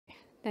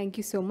Thank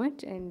you so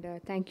much, and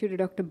thank you to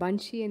Dr.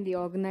 Banshi and the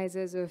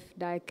organizers of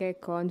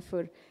DiaCareCon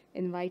for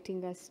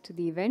inviting us to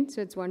the event.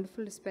 So it's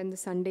wonderful to spend the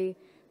Sunday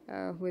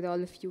with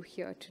all of you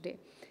here today.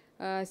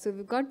 So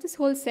we've got this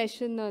whole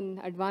session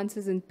on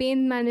advances in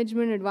pain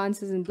management,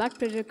 advances in blood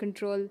pressure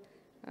control.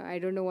 I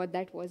don't know what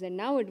that was. And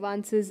now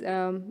advances,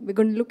 we're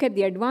going to look at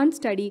the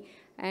advanced study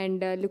and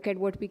look at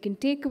what we can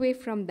take away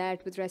from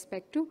that with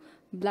respect to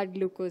blood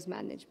glucose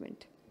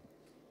management.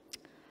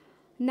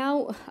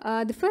 Now,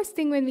 the first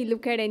thing when we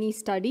look at any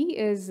study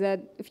is a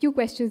few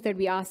questions that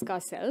we ask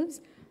ourselves.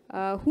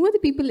 Who are the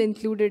people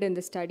included in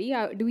the study?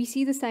 Do we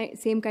see the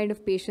same kind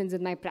of patients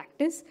in my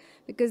practice?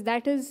 Because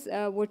that is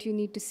what you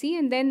need to see.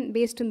 And then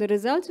based on the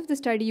results of the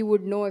study, you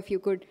would know if you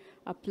could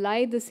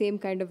apply the same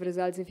kind of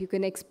results, if you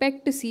can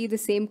expect to see the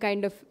same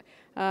kind of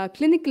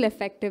clinical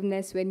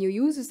effectiveness when you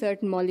use a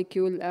certain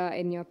molecule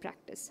in your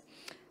practice.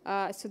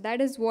 So that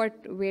is what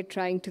we're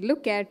trying to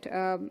look at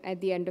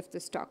the end of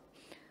this talk.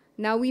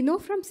 Now, we know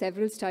from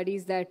several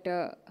studies that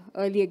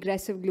early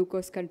aggressive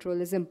glucose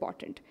control is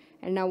important.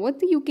 And now what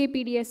the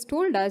UKPDS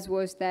told us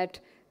was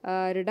that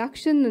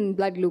reduction in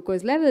blood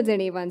glucose levels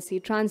and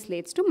A1C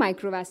translates to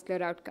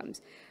microvascular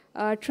outcomes.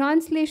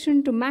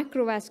 Translation to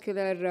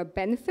macrovascular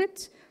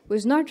benefits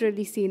was not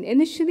really seen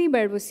initially,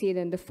 but it was seen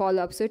in the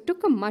follow-up. So it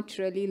took a much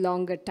really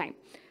longer time.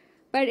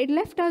 But it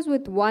left us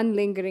with one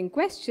lingering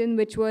question,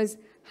 which was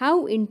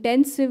how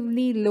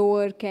intensively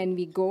lower can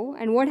we go?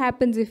 And what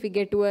happens if we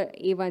get to a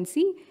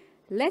A1C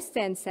less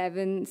than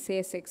 7,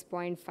 say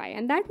 6.5?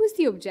 And that was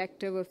the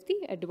objective of the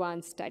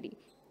advanced study.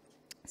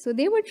 So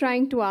they were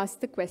trying to ask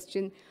the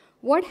question,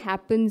 what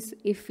happens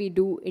if we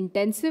do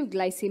intensive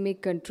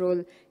glycemic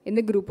control in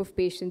the group of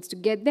patients to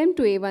get them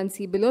to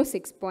A1C below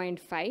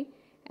 6.5,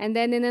 and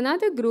then in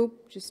another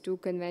group, just do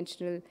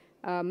conventional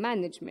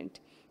management.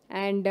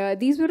 And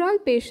these were all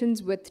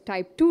patients with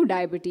type 2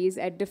 diabetes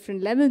at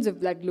different levels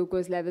of blood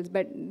glucose levels,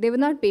 but they were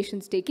not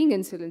patients taking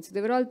insulin. So they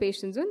were all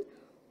patients on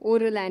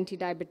oral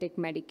anti-diabetic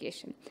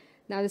medication.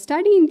 Now, the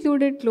study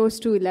included close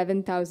to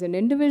 11,000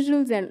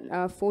 individuals, and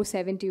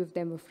 470 of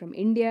them were from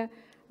India.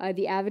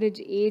 The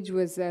average age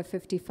was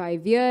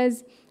 55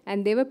 years,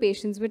 and they were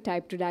patients with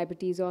type 2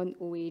 diabetes on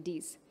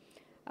OADs.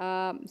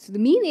 So the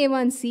mean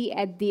A1C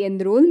at the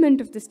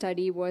enrollment of the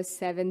study was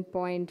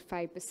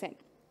 7.5%.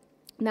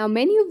 Now,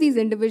 many of these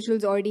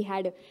individuals already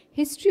had a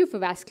history of a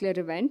vascular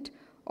event,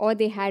 or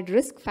they had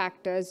risk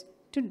factors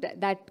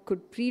that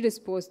could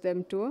predispose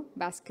them to a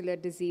vascular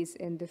disease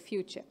in the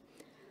future.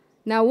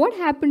 Now, what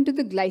happened to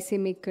the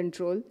glycemic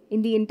control?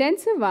 In the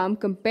intensive arm,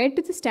 compared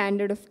to the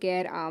standard of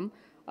care arm,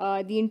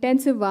 the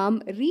intensive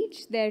arm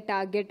reached their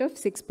target of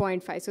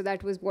 6.5. So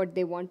that was what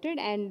they wanted,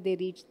 and they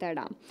reached that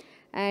arm.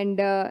 And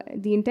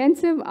the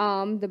intensive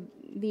arm, the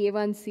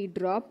A1C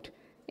dropped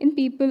in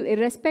people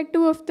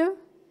irrespective of the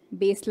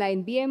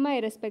baseline BMI,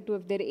 irrespective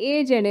of their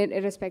age, and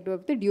irrespective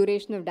of the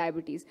duration of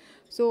diabetes.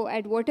 So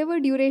at whatever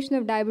duration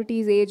of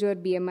diabetes, age, or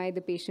BMI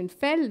the patient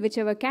fell,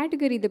 whichever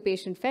category the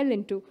patient fell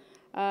into,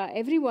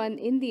 everyone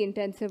in the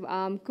intensive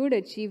arm could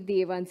achieve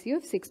the A1C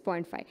of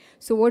 6.5.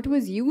 So what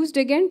was used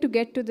again to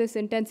get to this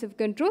intensive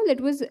control? It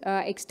was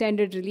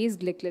extended release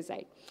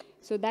glycoside.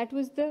 So that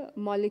was the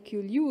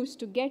molecule used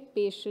to get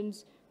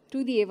patients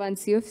to the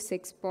A1C of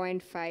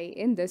 6.5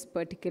 in this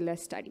particular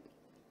study.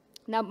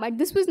 Now, but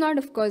this was not,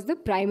 of course, the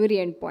primary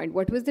endpoint.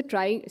 What was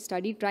the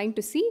study trying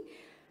to see?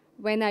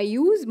 When I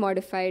use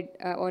modified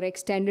or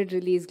extended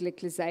release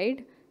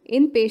glycoside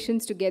in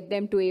patients to get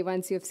them to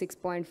A1C of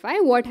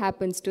 6.5, what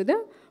happens to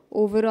the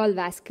overall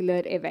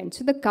vascular event?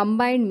 So the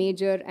combined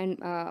major,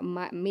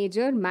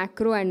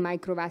 macro, and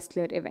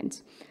microvascular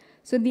events.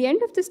 So at the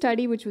end of the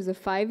study, which was a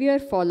 5-year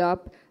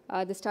follow-up,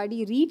 the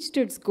study reached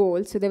its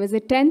goal. So there was a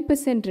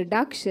 10%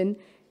 reduction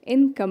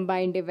in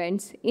combined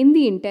events in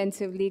the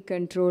intensively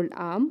controlled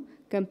arm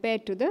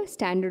compared to the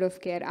standard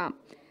of care arm.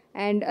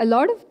 And a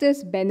lot of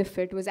this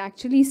benefit was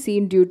actually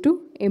seen due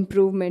to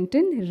improvement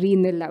in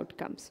renal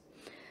outcomes.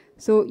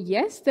 So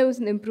yes, there was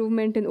an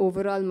improvement in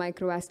overall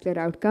microvascular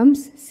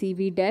outcomes,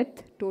 CV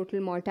death,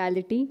 total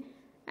mortality,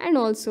 and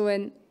also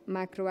in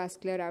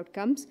macrovascular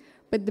outcomes.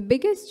 But the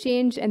biggest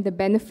change and the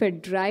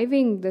benefit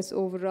driving this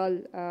overall,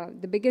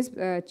 the biggest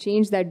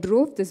change that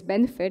drove this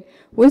benefit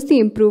was the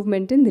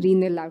improvement in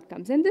renal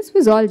outcomes. And this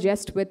was all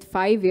just with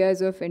 5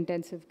 years of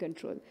intensive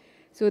control.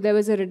 So there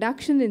was a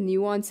reduction in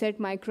new onset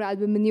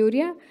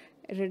microalbuminuria,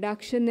 a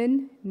reduction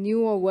in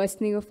new or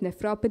worsening of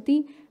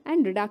nephropathy,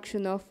 and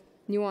reduction of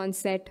new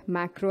onset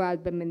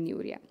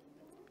macroalbuminuria.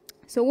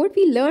 So what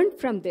we learned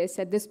from this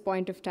at this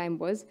point of time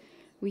was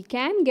we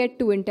can get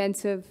to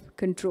intensive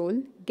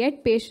control,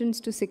 get patients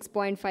to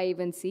 6.5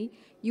 A1C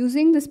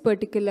using this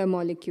particular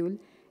molecule,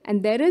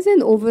 and there is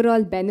an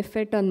overall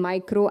benefit on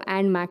micro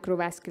and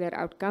macrovascular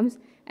outcomes,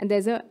 and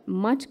there's a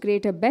much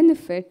greater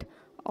benefit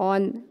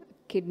on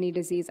kidney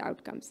disease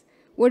outcomes.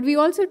 What we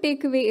also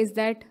take away is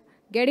that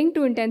getting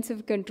to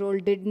intensive control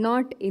did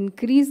not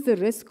increase the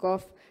risk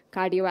of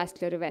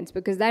cardiovascular events,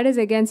 because that is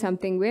again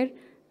something we're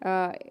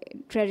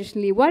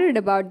traditionally worried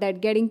about,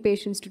 that getting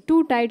patients to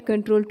too tight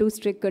control, too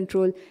strict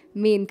control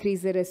may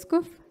increase the risk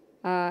of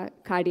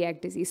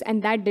cardiac disease,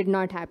 and that did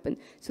not happen.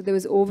 So there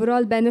was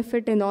overall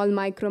benefit in all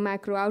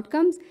macro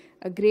outcomes,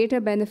 a greater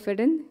benefit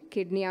in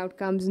kidney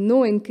outcomes,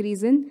 no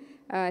increase in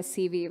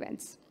CV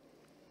events.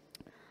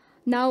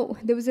 Now,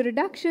 there was a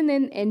reduction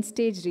in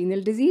end-stage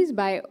renal disease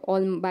by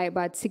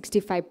about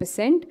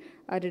 65%,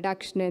 a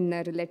reduction in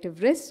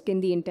relative risk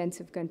in the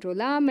intensive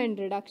control arm, and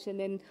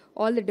reduction in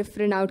all the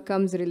different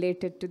outcomes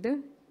related to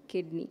the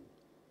kidney.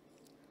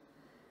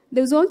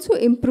 There was also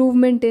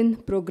improvement in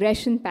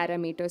progression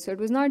parameters. So it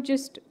was not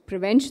just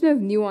prevention of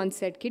new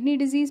onset kidney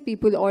disease.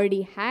 People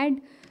already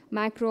had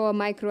macro or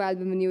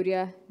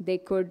microalbuminuria, they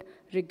could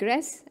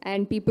regress,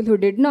 and people who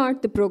did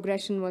not, the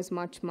progression was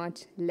much,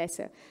 much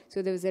lesser.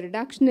 So there was a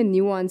reduction in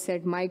new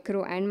onset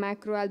micro and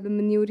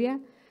macroalbuminuria,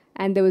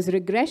 and there was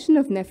regression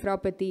of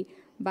nephropathy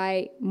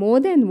by more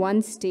than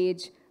one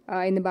stage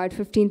in about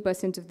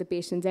 15% of the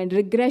patients, and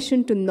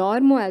regression to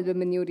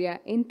normoalbuminuria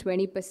in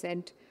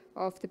 20%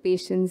 of the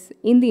patients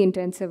in the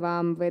intensive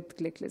arm with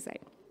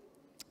gliclazide.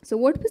 So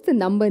what was the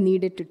number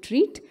needed to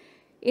treat?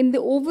 In the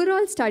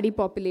overall study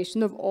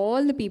population of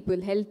all the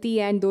people,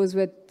 healthy and those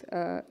with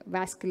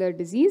vascular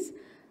disease,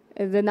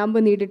 the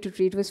number needed to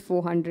treat was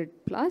 400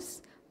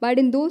 plus. But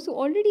in those who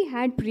already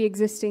had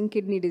pre-existing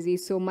kidney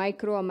disease, so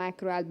micro or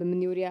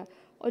macroalbuminuria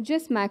or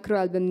just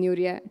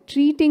macroalbuminuria,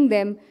 treating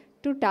them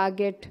to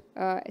target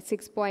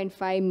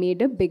 6.5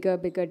 made a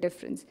bigger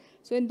difference.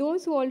 So in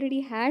those who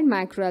already had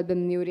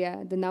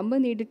macroalbuminuria, the number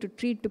needed to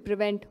treat to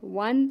prevent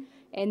one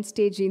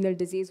end-stage renal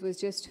disease was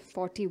just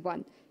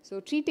 41. So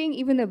treating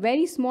even a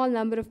very small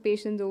number of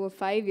patients over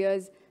 5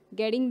 years,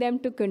 getting them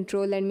to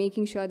control and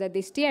making sure that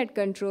they stay at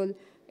control,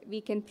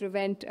 we can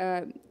prevent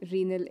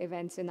renal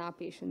events in our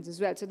patients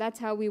as well. So that's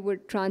how we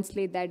would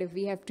translate that if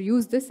we have to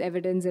use this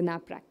evidence in our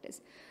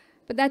practice.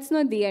 But that's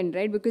not the end,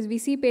 right? Because we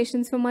see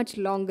patients for much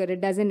longer. It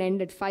doesn't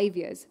end at 5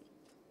 years.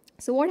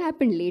 So what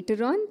happened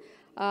later on?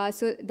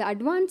 So the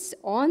advanced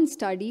ON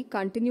study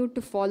continued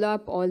to follow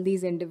up all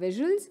these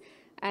individuals.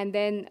 And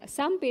then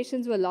some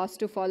patients were lost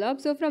to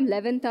follow-up. So from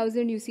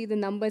 11,000, you see the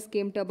numbers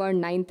came to about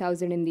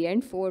 9,000 in the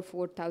end,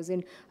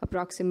 4,000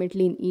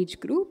 approximately in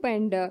each group.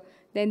 And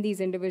then these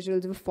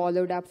individuals were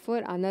followed up for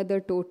another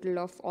total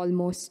of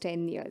almost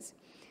 10 years.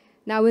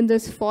 Now, in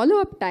this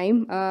follow-up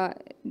time,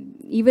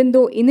 even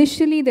though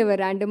initially they were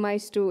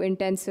randomized to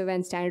intensive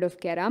and standard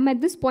of care arm,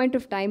 at this point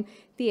of time,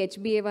 the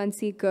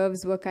HbA1c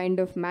curves were kind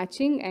of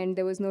matching, and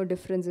there was no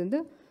difference in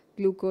the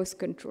glucose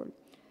control.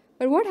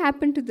 But what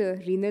happened to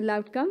the renal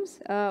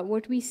outcomes?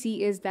 What we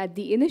see is that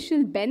the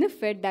initial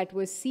benefit that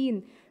was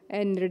seen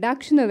in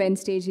reduction of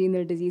end-stage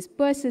renal disease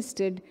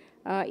persisted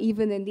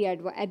even in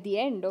at the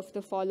end of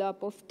the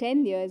follow-up of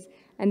 10 years,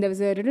 and there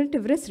was a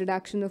relative risk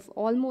reduction of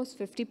almost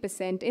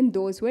 50% in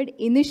those who had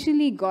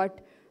initially got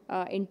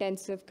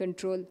intensive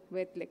control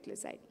with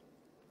gliclazide.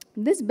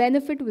 This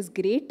benefit was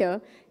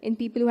greater in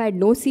people who had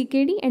no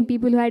CKD and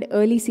people who had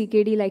early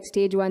CKD like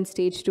stage 1,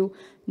 stage 2.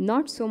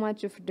 Not so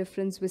much of a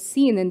difference was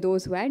seen in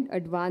those who had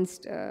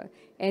advanced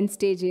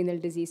end-stage renal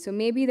disease. So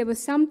maybe there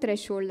was some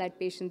threshold that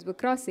patients were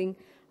crossing,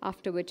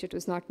 after which it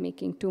was not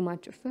making too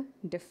much of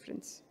a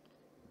difference.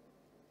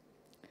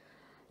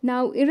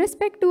 Now,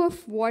 irrespective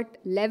of what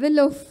level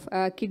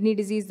of kidney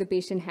disease the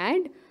patient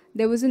had,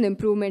 there was an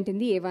improvement in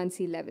the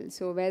A1C level.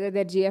 So whether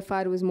their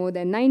GFR was more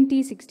than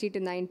 90, 60 to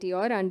 90,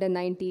 or under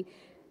 90,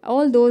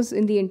 all those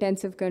in the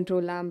intensive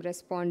control arm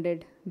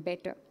responded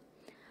better.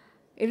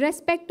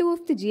 Irrespective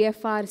of the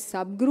GFR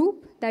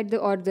subgroup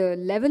or the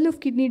level of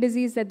kidney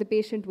disease that the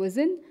patient was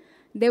in,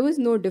 there was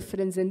no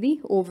difference in the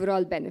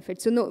overall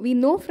benefit. So we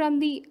know from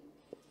the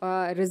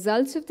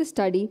results of the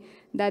study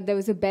that there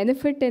was a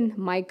benefit in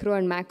micro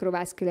and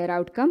macrovascular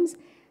outcomes,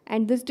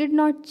 and this did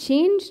not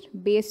change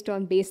based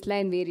on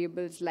baseline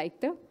variables like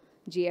the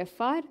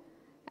GFR,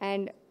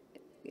 and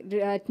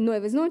there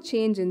was no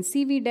change in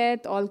CV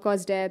death,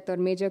 all-cause death, or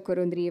major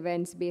coronary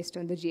events based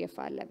on the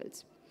GFR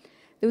levels.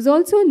 There was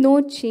also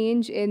no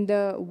change in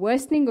the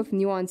worsening of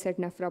new onset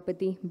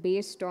nephropathy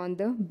based on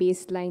the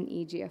baseline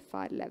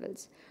eGFR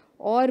levels,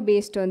 or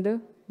based on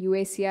the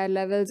UACR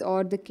levels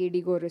or the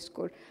KDIGO risk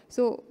score.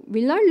 So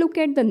we'll not look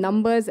at the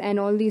numbers and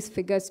all these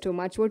figures too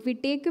much. What we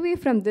take away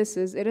from this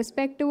is,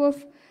 irrespective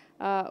of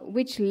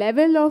which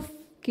level of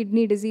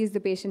kidney disease the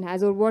patient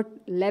has or what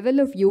level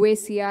of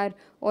UACR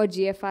or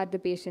GFR the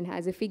patient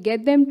has, if we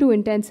get them to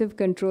intensive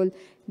control,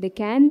 there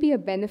can be a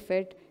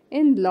benefit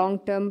in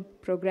long-term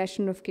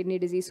progression of kidney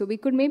disease. So we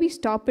could maybe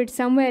stop it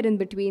somewhere in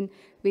between.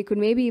 We could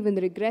maybe even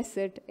regress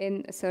it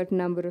in a certain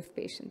number of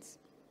patients.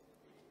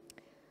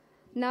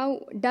 Now,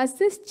 does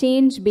this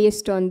change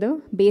based on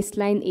the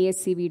baseline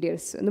ASCVD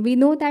risk? We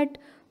know that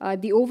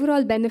the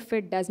overall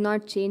benefit does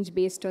not change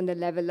based on the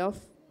level of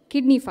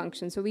kidney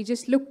function. So we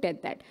just looked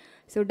at that.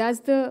 So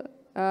does the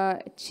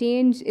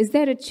is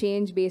there a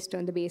change based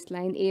on the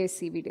baseline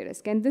ASCVD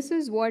risk? And this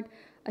is what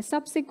a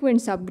subsequent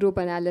subgroup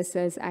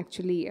analysis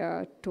actually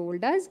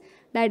told us,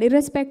 that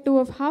irrespective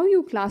of how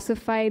you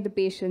classify the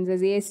patients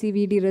as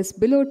ASCVD risk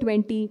below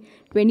 20,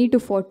 20 to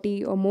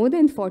 40, or more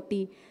than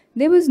 40,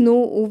 there was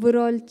no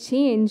overall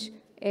change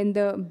in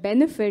the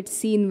benefit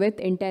seen with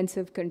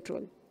intensive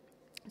control.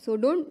 So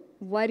don't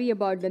worry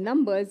about the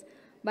numbers,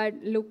 but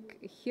look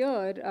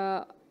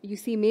here, you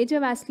see major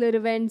vascular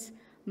events,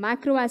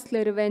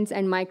 macrovascular events,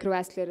 and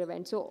microvascular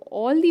events. So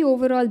all the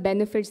overall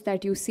benefits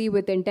that you see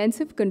with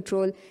intensive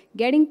control,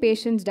 getting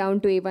patients down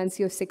to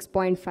A1C of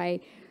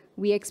 6.5,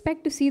 we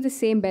expect to see the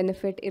same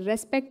benefit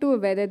irrespective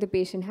of whether the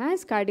patient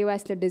has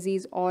cardiovascular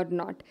disease or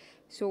not.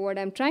 So what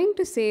I'm trying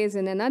to say is,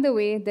 in another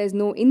way, there's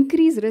no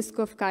increased risk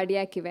of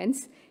cardiac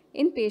events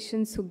in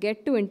patients who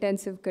get to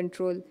intensive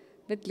control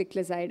with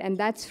gliclazide, and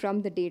that's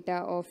from the data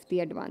of the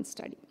ADVANCE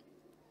study.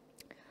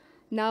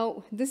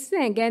 Now, this is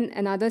again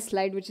another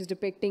slide which is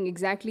depicting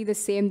exactly the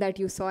same that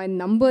you saw in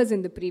numbers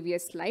in the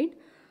previous slide.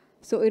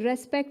 So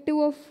irrespective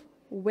of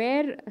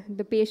where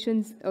the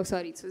patient's, so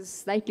it's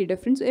slightly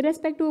different. So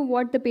irrespective of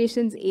what the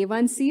patient's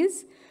A1C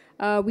is,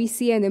 we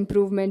see an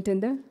improvement in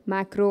the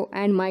macro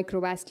and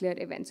microvascular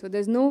events. So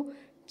there's no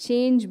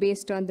change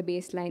based on the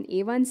baseline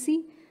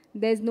A1C.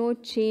 There's no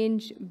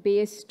change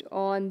based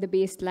on the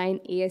baseline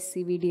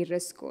ASCVD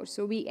risk score.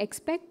 So we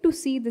expect to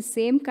see the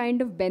same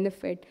kind of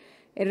benefit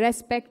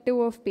irrespective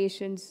of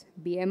patients'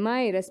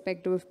 BMI,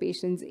 irrespective of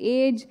patients'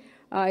 age,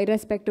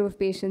 irrespective of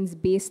patients'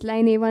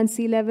 baseline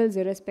A1C levels,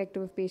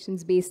 irrespective of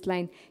patients'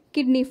 baseline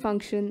kidney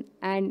function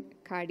and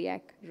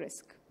cardiac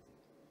risk.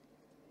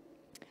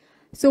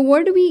 So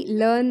what do we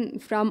learn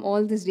from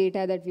all this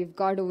data that we've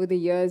got over the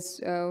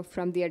years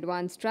from the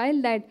ADVANCE trial?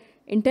 That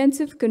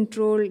intensive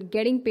control,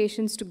 getting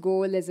patients to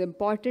goal is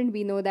important.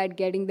 We know that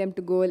getting them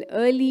to goal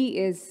early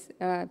is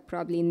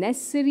probably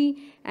necessary,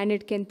 and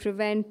it can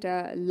prevent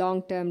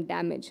long-term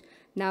damage.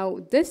 Now,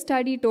 this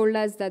study told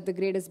us that the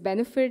greatest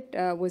benefit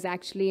was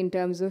actually in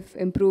terms of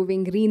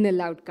improving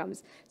renal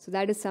outcomes. So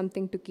that is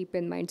something to keep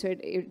in mind. So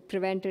it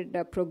prevented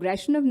the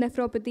progression of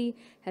nephropathy,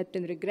 helped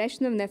in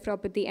regression of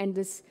nephropathy, and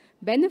this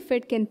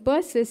benefit can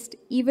persist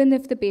even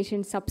if the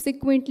patient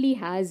subsequently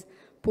has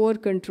poor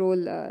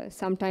control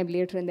sometime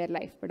later in their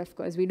life. But of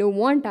course, we don't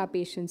want our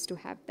patients to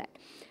have that.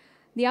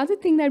 The other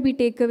thing that we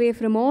take away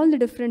from all the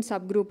different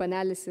subgroup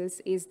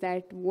analysis is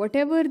that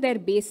whatever their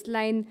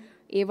baseline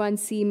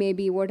A1C may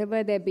be,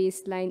 whatever their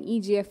baseline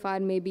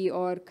eGFR may be,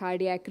 or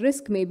cardiac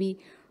risk may be,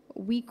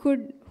 we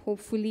could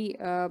hopefully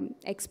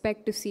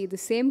expect to see the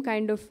same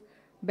kind of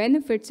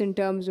benefits in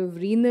terms of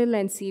renal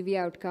and CV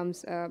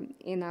outcomes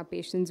in our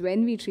patients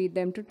when we treat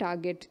them to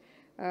target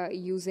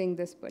using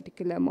this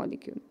particular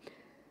molecule.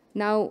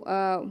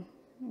 Now,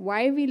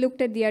 why we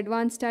looked at the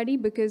ADVANCE study?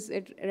 Because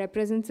it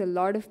represents a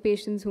lot of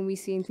patients whom we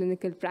see in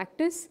clinical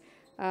practice,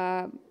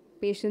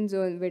 patients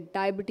with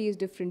diabetes,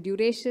 different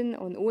duration,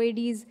 on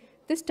OADs.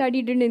 This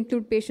study didn't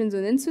include patients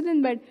on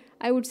insulin, but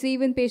I would say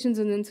even patients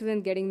on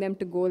insulin, getting them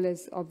to goal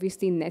is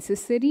obviously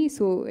necessary,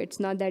 so it's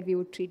not that we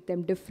would treat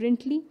them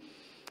differently.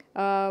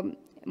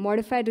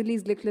 Modified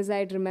release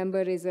glyclazide,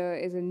 remember, is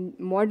a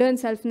modern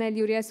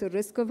sulfonylurea, so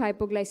risk of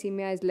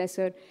hypoglycemia is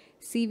lesser.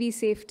 CV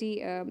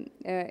safety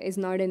is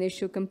not an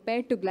issue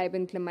compared to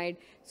glibenclamide.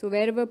 So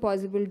wherever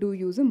possible, do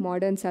use a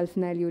modern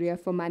sulfonylurea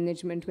for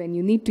management when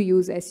you need to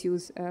use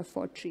SUs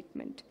for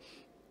treatment.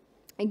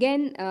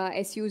 Again,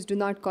 SUs do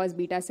not cause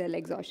beta cell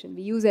exhaustion.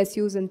 We use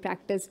SUs in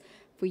practice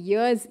for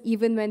years,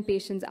 even when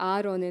patients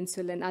are on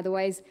insulin.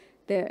 Otherwise,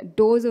 the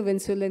dose of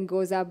insulin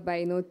goes up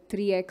by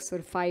 3x or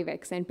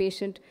 5x, and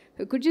patient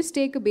who could just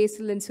take a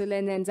basal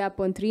insulin ends up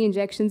on 3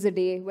 injections a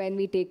day when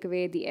we take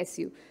away the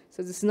SU.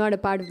 So this is not a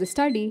part of the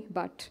study,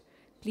 but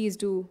please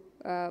do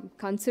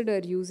consider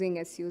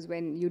using SUs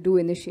when you do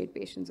initiate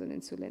patients on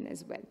insulin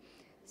as well.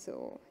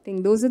 So I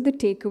think those are the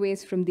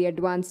takeaways from the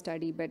ADVANCE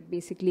study, but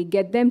basically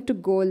get them to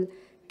goal,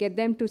 get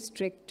them to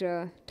strict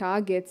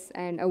targets,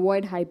 and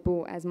avoid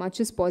hypo as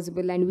much as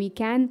possible. And we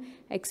can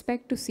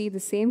expect to see the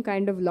same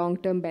kind of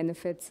long-term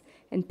benefits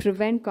and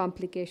prevent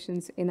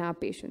complications in our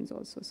patients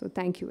also. So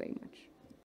thank you very much.